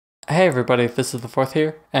Hey everybody, this is the Fourth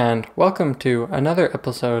here, and welcome to another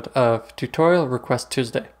episode of Tutorial Request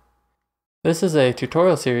Tuesday. This is a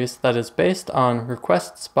tutorial series that is based on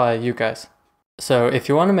requests by you guys. So if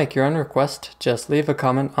you want to make your own request, just leave a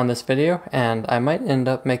comment on this video and I might end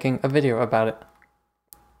up making a video about it.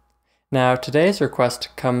 Now today's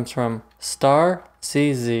request comes from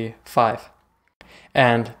StarCZ5,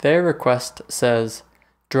 and their request says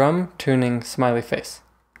drum tuning smiley face.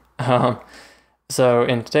 So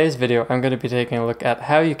in today's video, I'm going to be taking a look at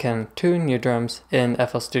how you can tune your drums in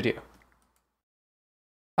FL Studio.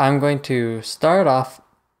 I'm going to start off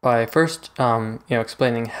by first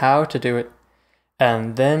explaining how to do it,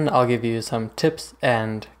 and then I'll give you some tips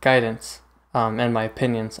and guidance and my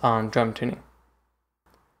opinions on drum tuning.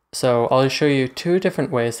 So I'll show you two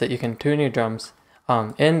different ways that you can tune your drums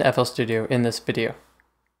in FL Studio in this video.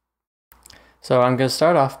 So I'm going to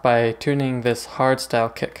start off by tuning this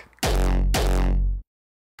hardstyle kick.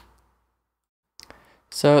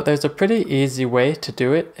 So there's a pretty easy way to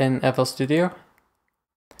do it in FL Studio.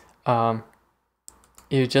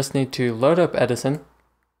 You just need to load up Edison,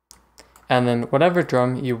 and then whatever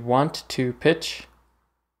drum you want to pitch,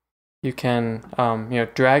 you can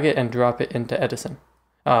drag it and drop it into Edison,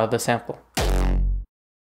 the sample.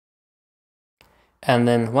 And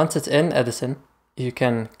then once it's in Edison, you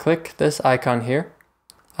can click this icon here,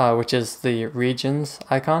 which is the regions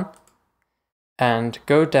icon, and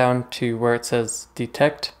go down to where it says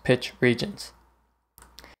Detect Pitch Regions.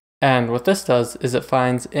 And what this does is it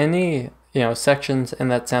finds any sections in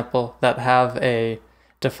that sample that have a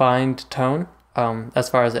defined tone as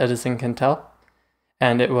far as Edison can tell,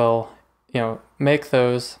 and it will make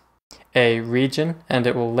those a region and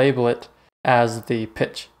it will label it as the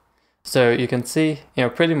pitch. So you can see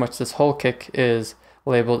pretty much this whole kick is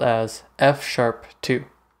labeled as F# 2.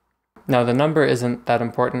 Now the number isn't that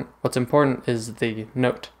important. What's important is the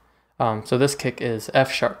note. So this kick is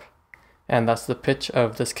F#, and that's the pitch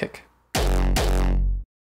of this kick.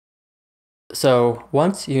 So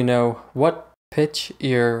once you know what pitch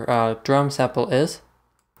your drum sample is,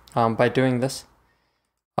 by doing this,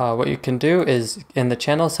 what you can do is in the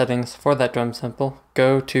channel settings for that drum sample,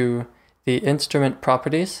 go to the Instrument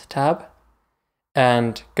Properties tab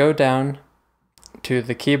and go down to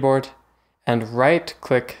the keyboard and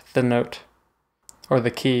right-click the note, or the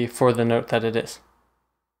key for the note that it is.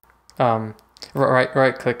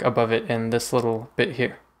 Right-click above it in this little bit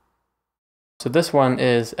here. So this one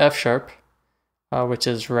is F#, which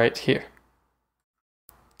is right here.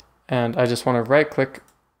 And I just want to right-click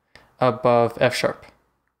above F#.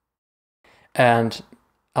 And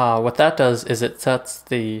what that does is it sets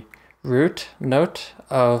the root note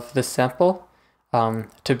of the sample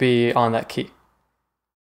to be on that key.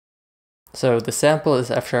 So the sample is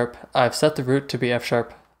F#, I've set the root to be F#,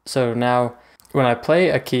 so now when I play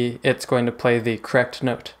a key, it's going to play the correct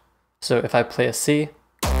note. So if I play a C,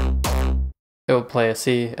 it will play a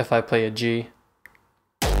C. If I play a G,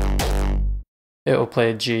 it will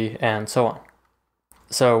play a G, and so on.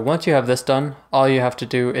 So once you have this done, all you have to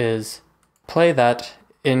do is play that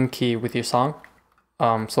in key with your song.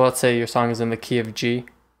 So let's say your song is in the key of G.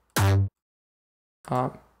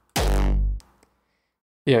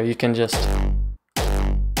 You can just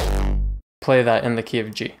play that in the key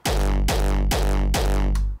of G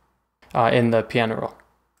in the piano roll,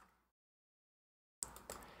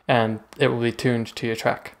 and it will be tuned to your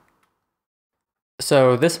track.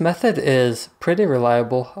 So this method is pretty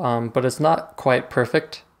reliable, but it's not quite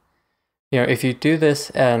perfect. If you do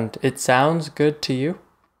this and it sounds good to you,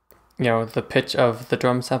 the pitch of the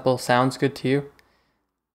drum sample sounds good to you,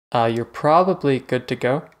 you're probably good to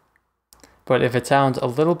go. But if it sounds a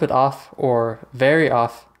little bit off or very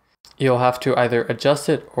off, you'll have to either adjust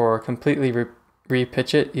it or completely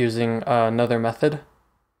re-pitch it using another method.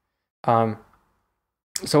 So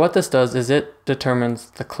what this does is it determines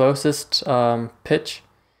the closest pitch.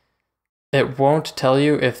 It won't tell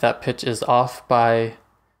you if that pitch is off by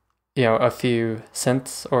a few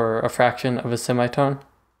cents or a fraction of a semitone.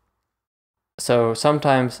 So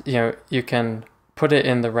sometimes you can put it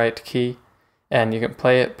in the right key and you can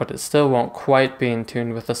play it, but it still won't quite be in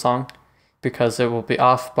tune with the song because it will be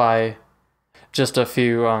off by just a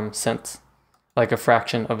few cents, like a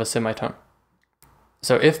fraction of a semitone.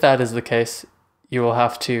 So if that is the case, you will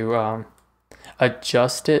have to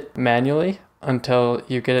adjust it manually until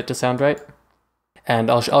you get it to sound right. And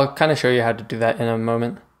I'll kind of show you how to do that in a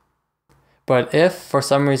moment. But if for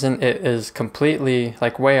some reason it is completely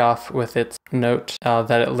way off with its note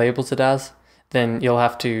that it labels it as, then you'll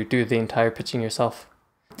have to do the entire pitching yourself.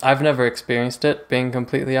 I've never experienced it being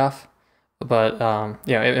completely off, but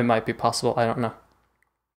it might be possible, I don't know.